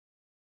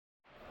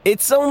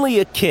It's only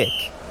a kick,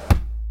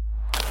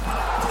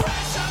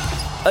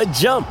 a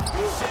jump,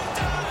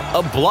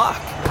 a block.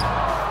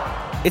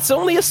 It's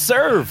only a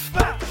serve.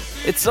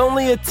 It's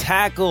only a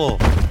tackle,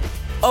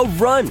 a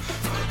run.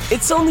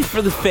 It's only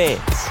for the fans.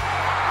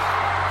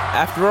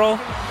 After all,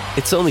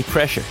 it's only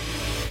pressure.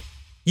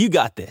 You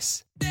got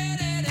this.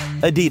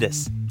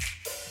 Adidas.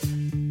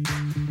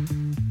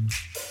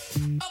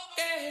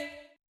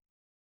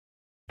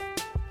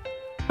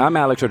 I'm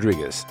Alex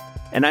Rodriguez.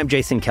 And I'm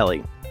Jason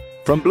Kelly.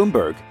 From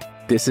Bloomberg,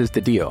 this is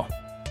The Deal.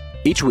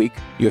 Each week,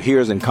 you'll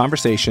hear us in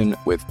conversation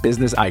with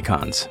business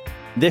icons.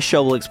 This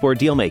show will explore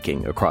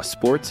deal-making across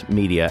sports,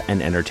 media, and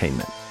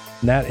entertainment.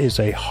 That is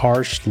a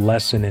harsh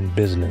lesson in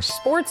business.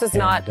 Sports is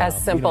not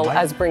as simple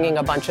as bringing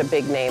a bunch of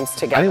big names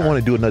together. I didn't want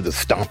to do another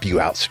stomp you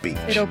out speech.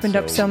 It opened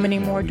up so many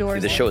more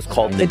doors. The show is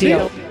called The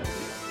Deal.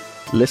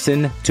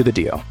 Listen to The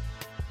Deal.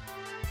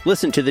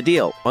 Listen to The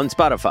Deal on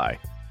Spotify.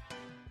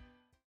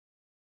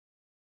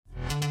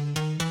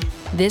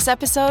 This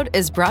episode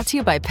is brought to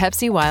you by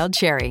Pepsi Wild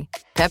Cherry.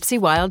 Pepsi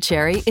Wild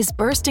Cherry is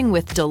bursting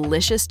with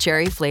delicious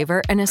cherry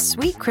flavor and a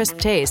sweet, crisp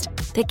taste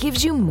that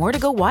gives you more to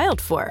go wild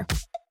for.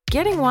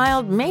 Getting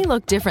wild may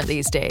look different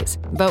these days,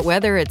 but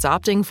whether it's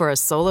opting for a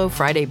solo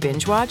Friday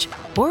binge watch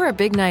or a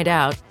big night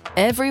out,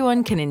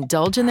 everyone can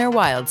indulge in their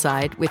wild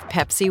side with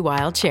Pepsi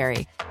Wild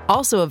Cherry.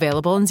 Also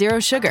available in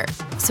Zero Sugar.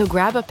 So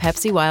grab a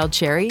Pepsi Wild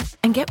Cherry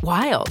and get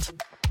wild.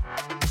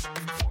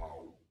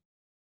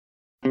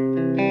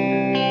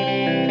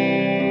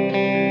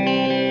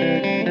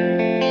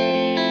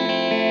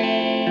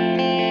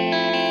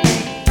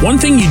 One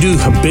thing you do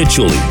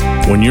habitually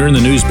when you're in the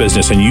news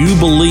business and you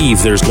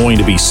believe there's going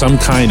to be some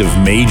kind of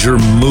major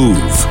move,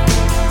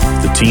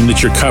 the team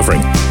that you're covering,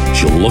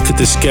 is you'll look at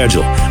the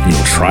schedule and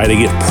you'll try to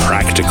get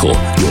practical.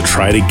 You'll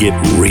try to get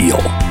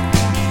real.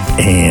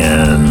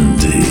 And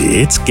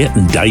it's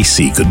getting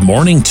dicey. Good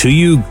morning to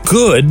you.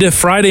 Good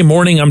Friday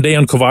morning. I'm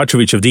Dejan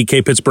Kovacevic of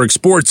DK Pittsburgh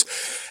Sports.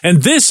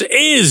 And this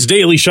is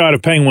Daily Shot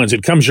of Penguins.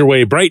 It comes your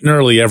way bright and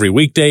early every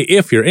weekday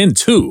if you're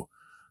into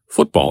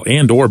football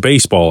and or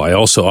baseball. I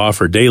also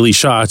offer daily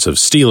shots of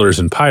Steelers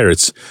and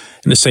Pirates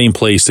in the same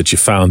place that you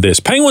found this.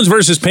 Penguins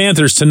versus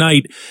Panthers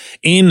tonight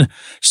in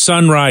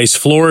Sunrise,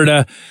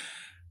 Florida.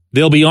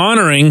 They'll be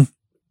honoring,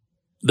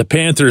 the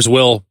Panthers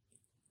will,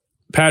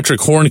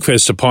 Patrick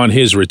Hornqvist upon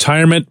his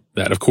retirement.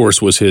 That, of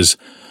course, was his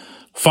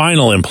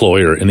final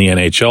employer in the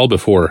NHL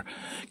before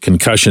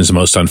concussions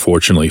most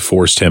unfortunately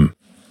forced him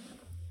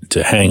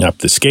to hang up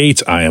the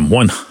skates. I am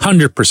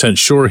 100%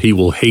 sure he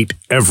will hate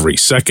every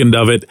second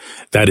of it.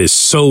 That is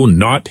so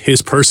not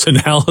his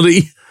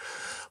personality.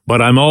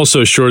 But I'm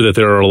also sure that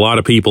there are a lot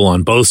of people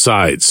on both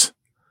sides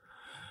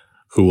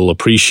who will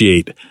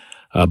appreciate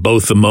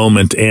both the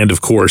moment and, of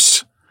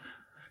course,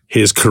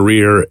 his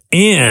career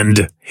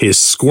and his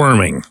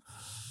squirming.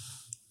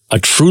 A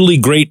truly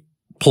great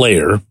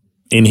player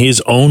in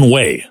his own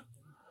way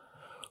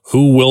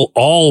who will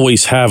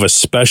always have a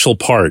special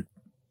part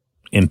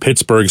in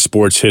Pittsburgh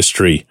sports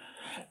history,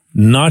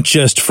 not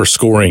just for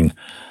scoring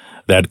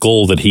that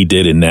goal that he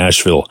did in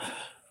Nashville,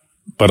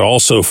 but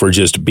also for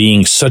just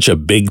being such a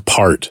big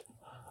part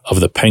of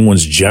the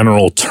Penguins'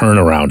 general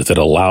turnaround that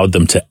allowed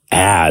them to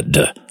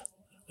add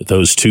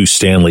those 2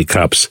 Stanley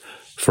Cups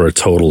for a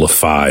total of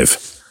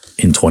 5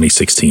 in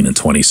 2016 and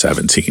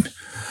 2017.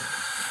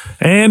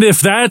 And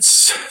if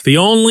that's the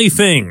only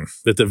thing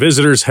that the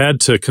visitors had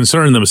to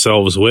concern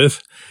themselves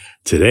with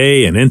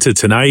today and into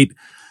tonight,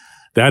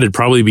 that'd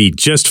probably be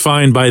just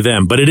fine by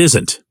them, but it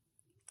isn't.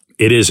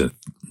 It isn't.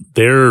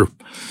 They're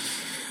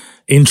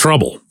in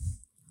trouble.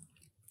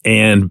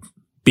 And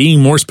being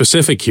more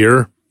specific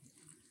here,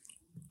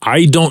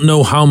 I don't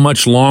know how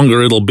much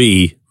longer it'll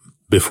be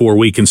before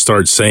we can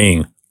start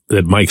saying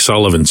that Mike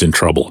Sullivan's in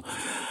trouble.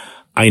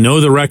 I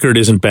know the record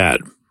isn't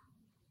bad.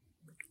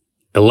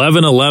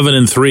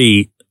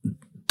 11-11-3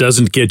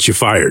 doesn't get you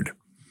fired.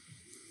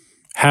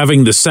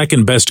 Having the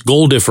second best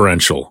goal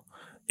differential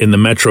in the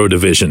Metro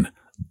Division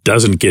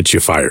doesn't get you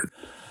fired.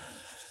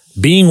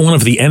 Being one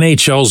of the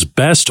NHL's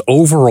best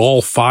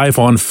overall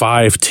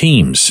 5-on-5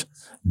 teams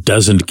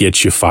doesn't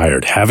get you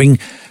fired. Having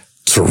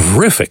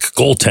terrific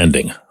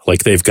goaltending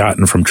like they've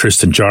gotten from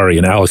Tristan Jarry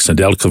and Alex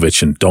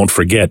Nedeljkovic, and don't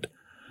forget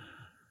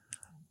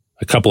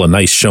a couple of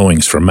nice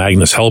showings from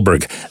Magnus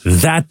Hellberg,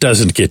 that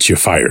doesn't get you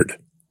fired.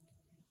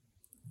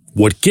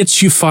 What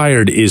gets you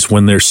fired is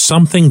when there's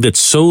something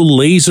that's so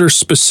laser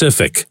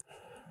specific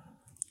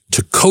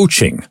to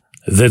coaching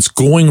that's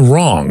going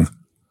wrong,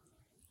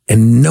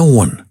 and no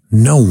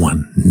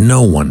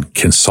one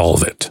can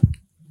solve it.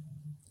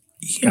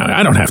 Yeah,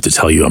 I don't have to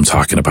tell you I'm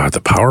talking about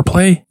the power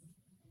play,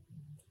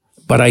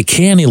 but I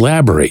can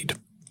elaborate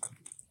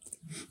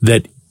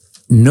that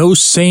no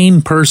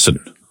sane person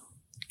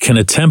can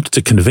attempt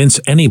to convince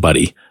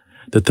anybody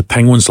that the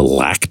Penguins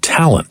lack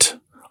talent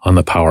on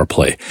the power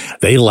play.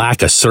 They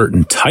lack a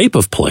certain type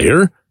of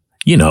player,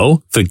 you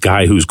know, the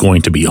guy who's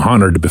going to be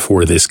honored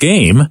before this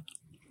game.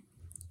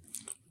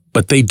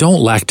 But they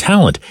don't lack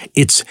talent.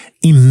 It's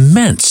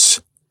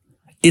immense.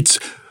 It's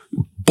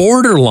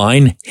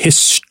borderline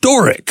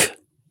historic,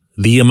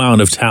 the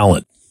amount of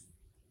talent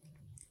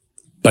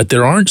But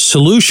there aren't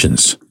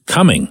solutions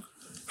coming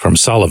from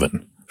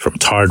Sullivan, from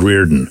Todd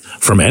Reirden,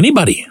 from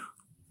anybody.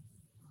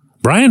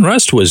 Brian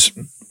Rust was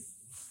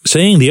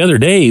saying the other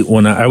day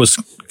when I was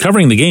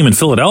covering the game in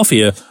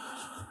Philadelphia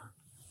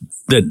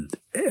that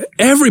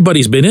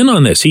everybody's been in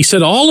on this. He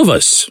said all of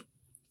us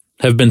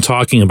have been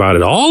talking about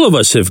it. All of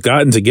us have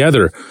gotten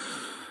together,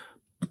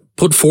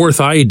 put forth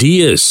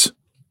ideas.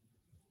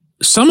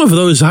 Some of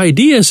those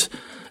ideas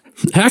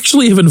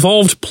actually have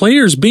involved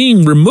players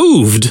being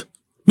removed,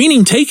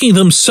 meaning taking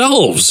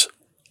themselves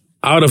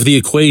out of the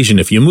equation.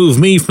 If you move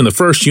me from the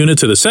first unit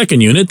to the second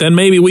unit, then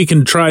maybe we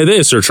can try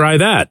this or try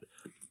that.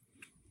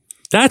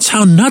 That's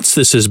how nuts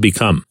this has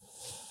become.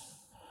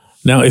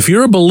 Now, if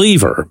you're a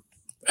believer,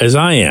 as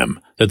I am,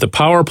 that the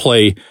power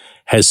play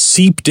has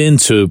seeped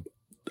into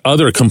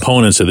other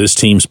components of this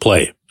team's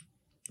play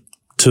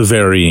to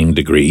varying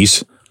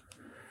degrees,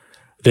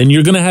 then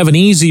you're going to have an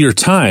easier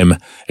time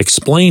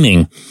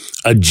explaining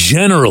a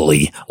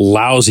generally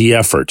lousy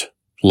effort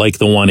like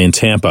the one in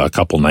Tampa a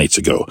couple nights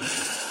ago,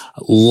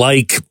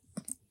 like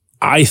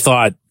I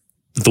thought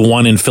the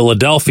one in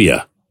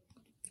Philadelphia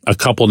a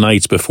couple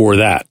nights before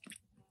that,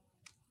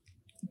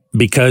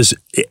 because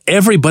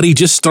everybody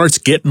just starts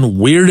getting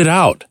weirded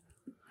out.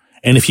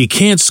 And if you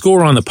can't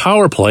score on the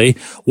power play,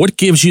 what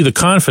gives you the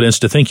confidence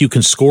to think you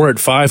can score at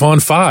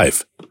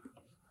 5-on-5?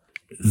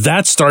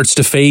 That starts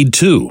to fade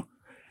too.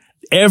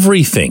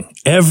 Everything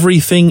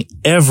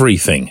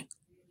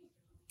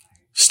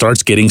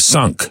starts getting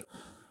sunk.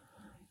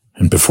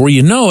 And before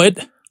you know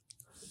it,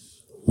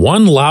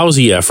 one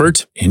lousy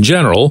effort in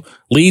general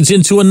leads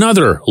into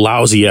another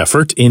lousy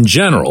effort in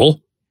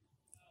general,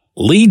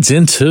 leads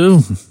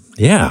into,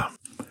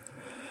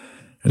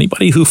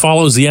 anybody who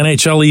follows the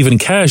NHL even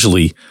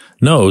casually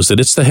knows that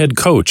it's the head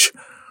coach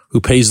who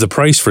pays the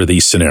price for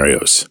these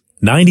scenarios,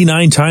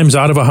 99 times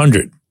out of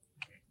 100.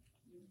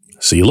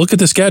 So you look at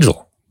the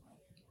schedule.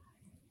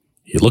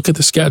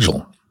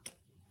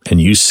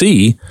 And you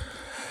see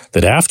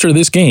that after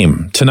this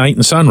game tonight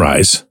in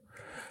Sunrise,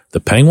 the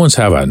Penguins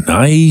have a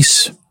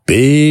nice,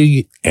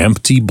 big,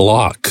 empty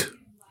block.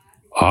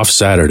 Off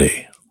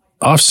Saturday,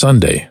 off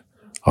Sunday,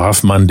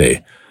 off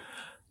Monday.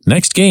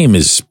 Next game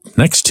is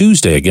next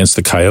Tuesday against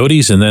the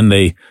Coyotes, and then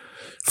they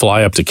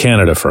fly up to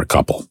Canada for a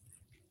couple.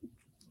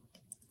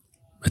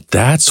 But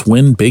that's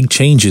when big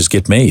changes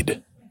get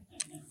made.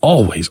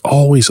 Always.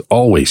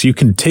 You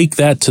can take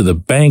that to the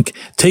bank,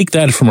 take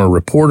that from a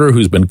reporter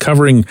who's been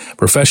covering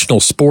professional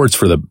sports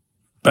for the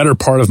better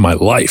part of my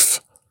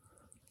life.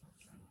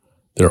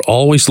 They're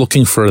always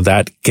looking for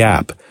that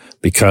gap,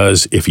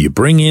 because if you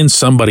bring in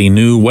somebody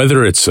new,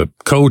 whether it's a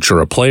coach or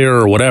a player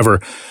or whatever,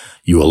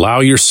 you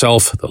allow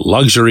yourself the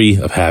luxury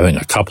of having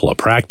a couple of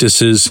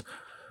practices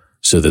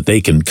so that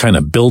they can kind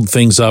of build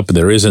things up.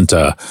 There isn't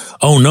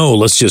oh no,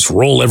 let's just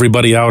roll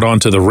everybody out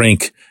onto the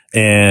rink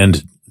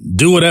and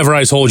do whatever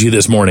I told you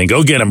this morning.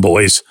 Go get them,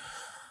 boys.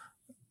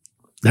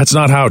 That's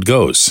not how it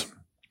goes.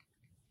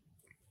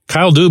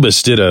 Kyle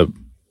Dubas did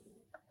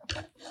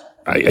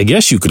I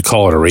guess you could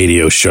call it a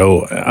radio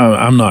show.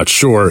 I'm not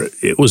sure.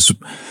 It was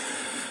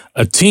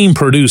a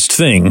team-produced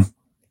thing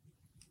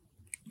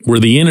where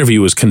the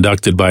interview was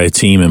conducted by a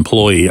team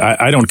employee.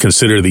 I don't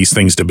consider these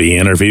things to be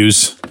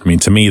interviews. I mean,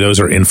 to me, those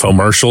are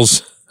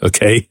infomercials,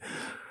 okay?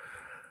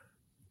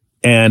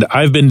 And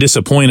I've been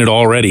disappointed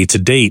already to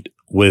date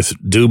with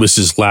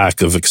Dubas's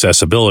lack of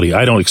accessibility.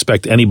 I don't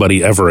expect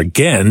anybody ever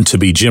again to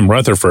be Jim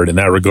Rutherford in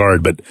that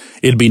regard, but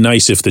it'd be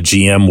nice if the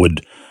GM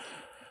would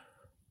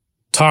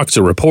talk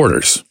to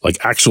reporters, like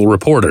actual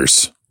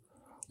reporters,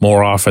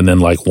 more often than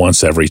like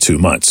once every 2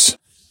 months.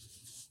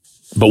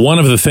 But one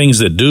of the things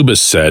that Dubas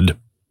said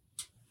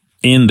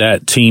in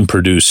that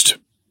team-produced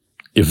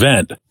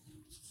event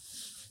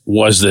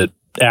was that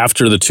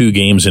after the 2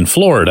 games in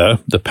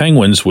Florida, the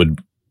Penguins would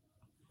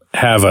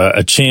have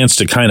a chance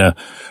to kind of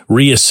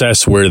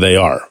reassess where they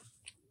are.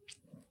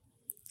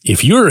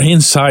 If you're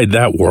inside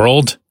that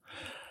world,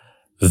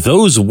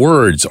 those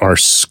words are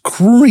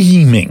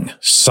screaming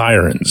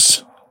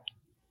sirens.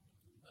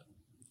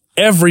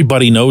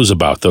 Everybody knows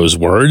about those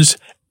words.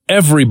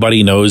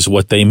 Everybody knows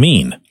what they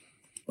mean.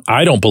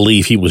 I don't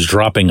believe he was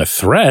dropping a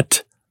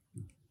threat.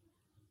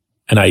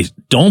 And I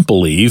don't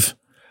believe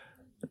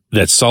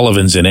that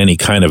Sullivan's in any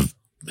kind of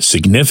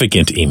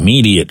significant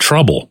immediate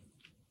trouble.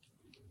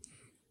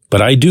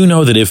 But I do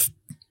know that if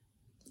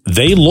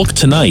they look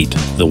tonight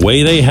the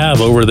way they have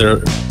over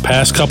their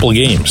past couple of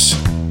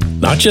games,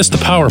 not just the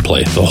power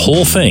play, the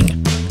whole thing,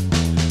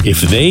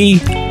 if they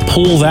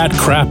pull that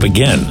crap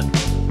again,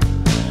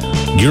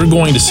 you're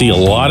going to see a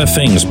lot of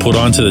things put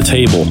onto the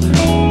table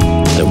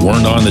that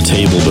weren't on the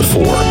table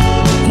before.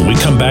 When we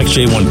come back,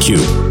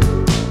 J1Q.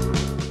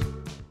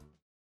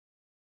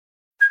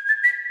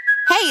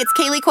 Hey, it's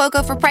Kaylee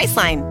Cuoco for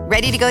Priceline.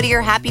 Ready to go to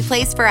your happy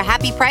place for a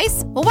happy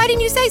price? Well, why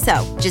didn't you say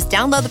so? Just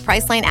download the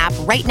Priceline app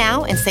right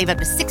now and save up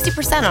to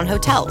 60% on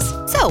hotels.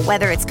 So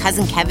whether it's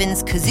Cousin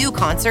Kevin's Kazoo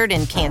Concert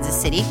in Kansas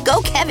City,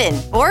 go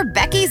Kevin, or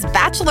Becky's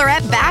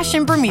Bachelorette Bash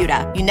in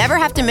Bermuda, you never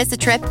have to miss a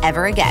trip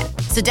ever again.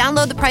 So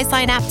download the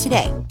Priceline app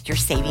today. Your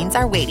savings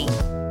are waiting.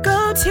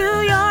 Go Go to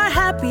your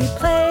happy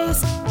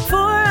place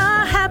for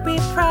a happy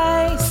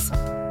price.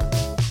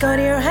 Go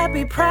to your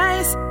happy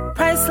price,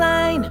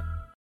 Priceline.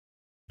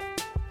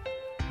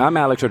 I'm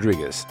Alex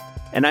Rodriguez.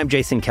 And I'm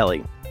Jason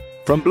Kelly.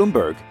 From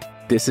Bloomberg,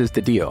 this is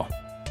The Deal.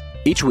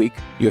 Each week,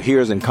 you'll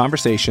hear us in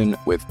conversation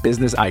with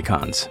business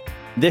icons.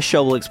 This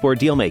show will explore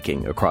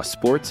deal-making across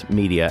sports,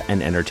 media,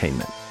 and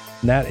entertainment.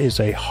 That is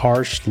a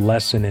harsh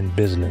lesson in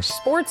business.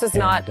 Sports is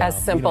not as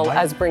simple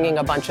as bringing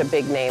a bunch of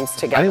big names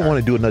together. I didn't want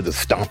to do another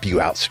stomp you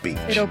out speech.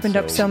 It opened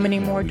up so many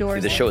more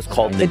doors. The show is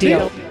called The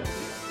Deal.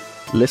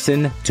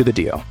 Listen to The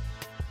Deal.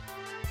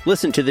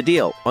 Listen to The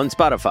Deal on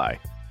Spotify.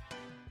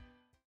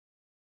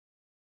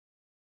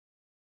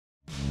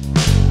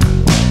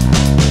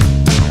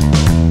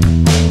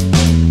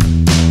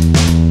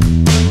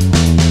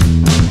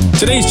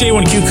 Today's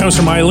J1Q comes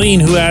from Eileen,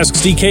 who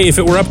asks, DK, if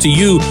it were up to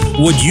you,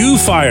 would you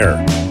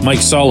fire Mike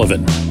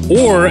Sullivan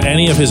or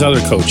any of his other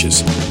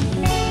coaches?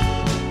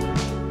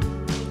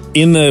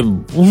 In the,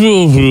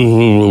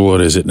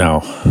 what is it now?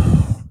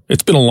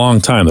 It's been a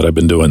long time that I've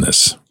been doing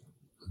this.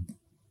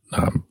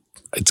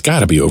 It's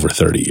got to be over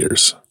 30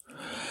 years.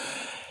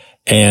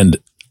 And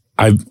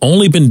I've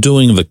only been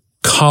doing the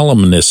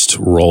columnist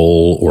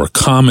role or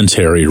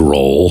commentary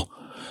role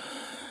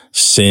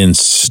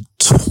since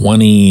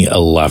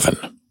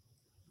 2011.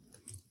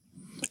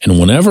 And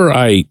whenever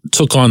I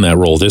took on that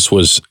role, this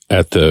was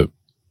at the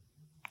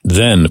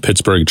then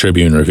Pittsburgh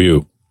Tribune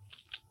Review,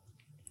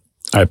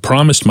 I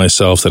promised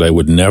myself that I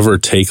would never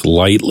take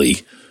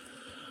lightly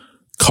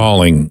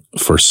calling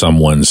for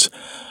someone's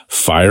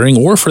firing,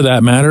 or for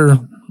that matter,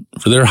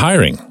 for their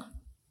hiring.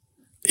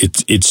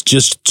 It's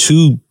just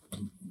too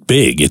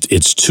big.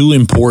 It's too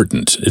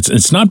important.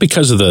 It's not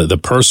because of the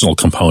personal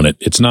component.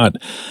 It's not,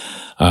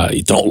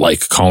 you don't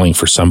like calling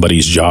for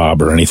somebody's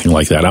job or anything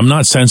like that. I'm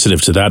not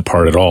sensitive to that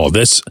part at all.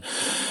 This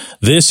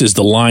is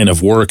the line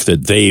of work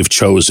that they've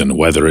chosen,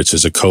 whether it's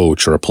as a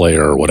coach or a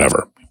player or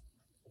whatever.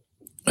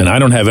 And I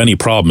don't have any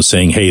problem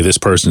saying, hey, this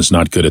person's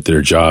not good at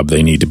their job.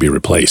 They need to be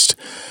replaced.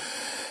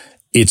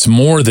 It's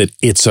more that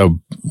it's a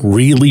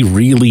really,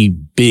 really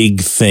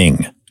big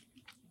thing.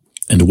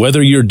 And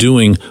whether you're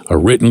doing a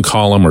written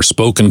column or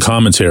spoken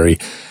commentary,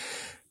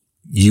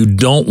 you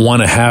don't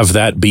want to have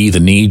that be the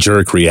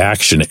knee-jerk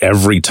reaction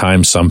every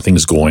time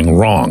something's going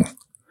wrong.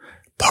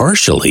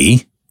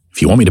 Partially,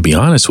 if you want me to be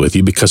honest with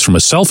you, because from a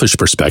selfish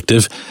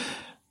perspective,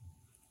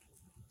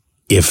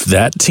 if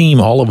that team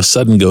all of a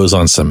sudden goes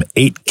on some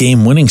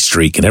 8-game winning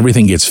streak and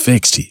everything gets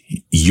fixed,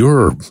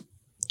 you're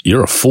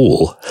a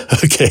fool,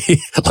 okay?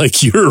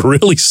 Like, you're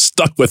really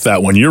stuck with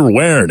that one. You're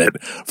wearing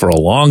it for a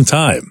long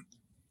time.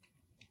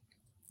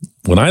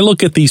 When I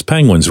look at these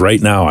Penguins right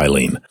now,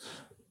 Eileen,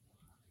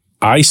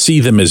 I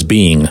see them as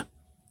being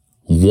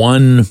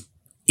one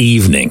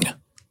evening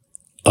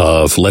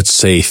of, let's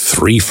say,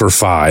 3 for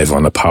 5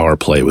 on the power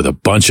play with a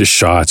bunch of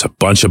shots, a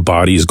bunch of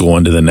bodies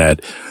going to the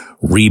net,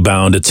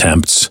 rebound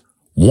attempts.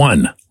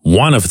 One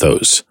of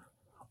those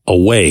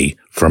away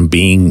from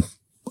being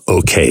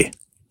okay.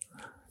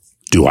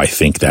 Do I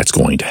think that's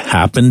going to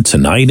happen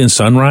tonight in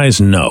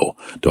Sunrise? No.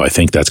 Do I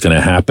think that's going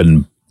to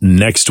happen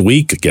next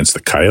week against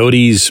the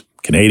Coyotes,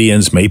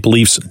 Canadiens, Maple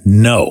Leafs?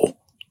 No.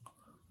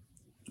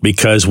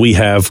 Because we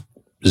have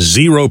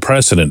zero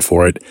precedent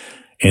for it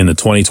in the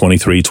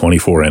 2023-24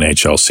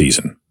 NHL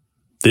season.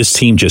 This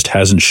team just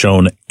hasn't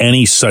shown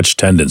any such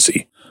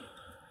tendency.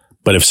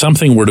 But if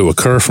something were to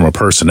occur from a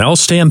personnel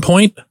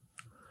standpoint,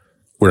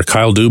 where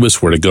Kyle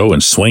Dubas were to go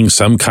and swing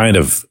some kind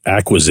of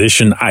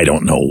acquisition, I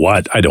don't know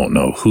what, I don't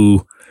know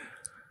who,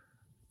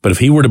 but if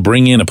he were to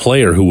bring in a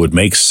player who would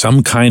make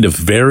some kind of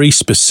very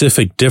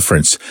specific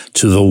difference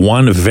to the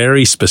one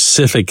very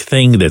specific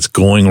thing that's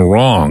going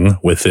wrong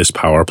with this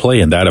power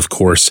play, and that, of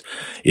course,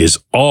 is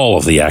all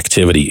of the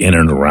activity in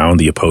and around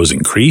the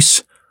opposing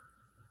crease,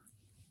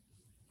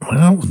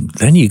 well,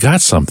 then you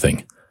got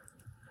something.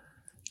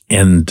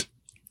 And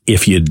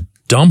if you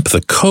dump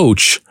the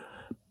coach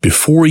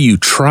before you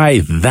try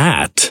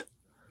that,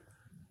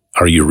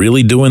 are you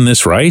really doing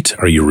this right?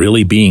 Are you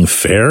really being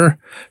fair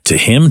to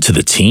him, to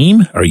the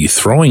team? Are you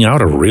throwing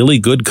out a really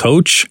good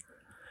coach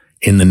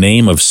in the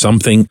name of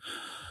something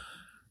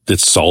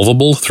that's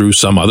solvable through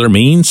some other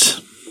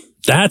means?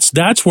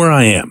 That's where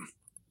I am.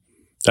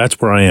 That's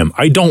where I am.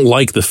 I don't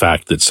like the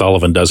fact that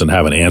Sullivan doesn't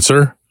have an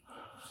answer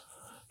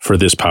for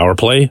this power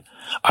play.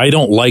 I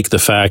don't like the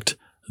fact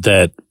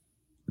that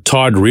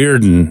Todd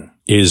Reirden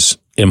is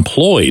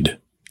employed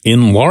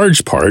in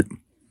large part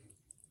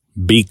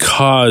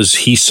because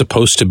he's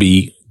supposed to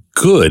be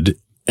good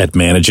at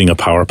managing a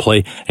power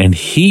play and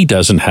he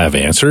doesn't have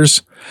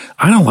answers.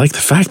 I don't like the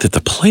fact that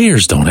the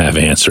players don't have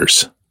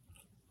answers.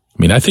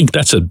 I mean, I think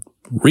that's a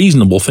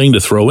reasonable thing to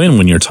throw in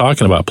when you're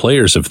talking about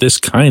players of this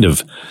kind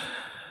of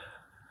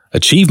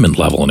achievement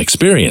level and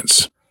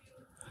experience.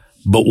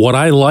 But what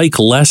I like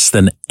less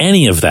than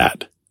any of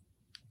that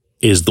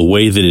is the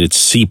way that it's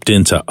seeped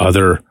into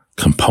other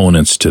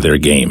components to their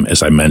game,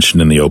 as I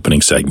mentioned in the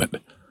opening segment.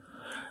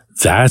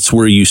 That's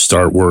where you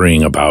start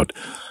worrying about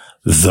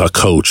the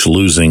coach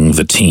losing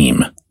the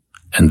team.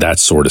 and that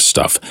sort of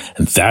stuff.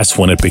 And that's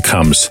when it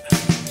becomes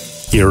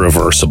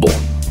irreversible.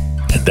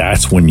 And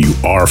that's when you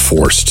are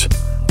forced,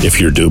 if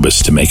you're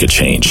Dubas, to make a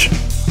change.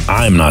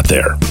 I'm not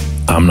there.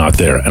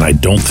 And I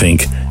don't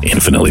think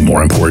infinitely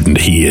more important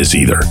he is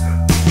either.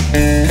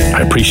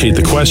 I appreciate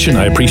the question.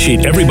 I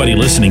appreciate everybody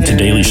listening to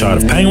Daily Shot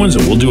of Penguins,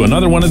 and we'll do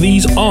another one of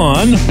these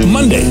on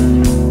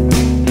Monday.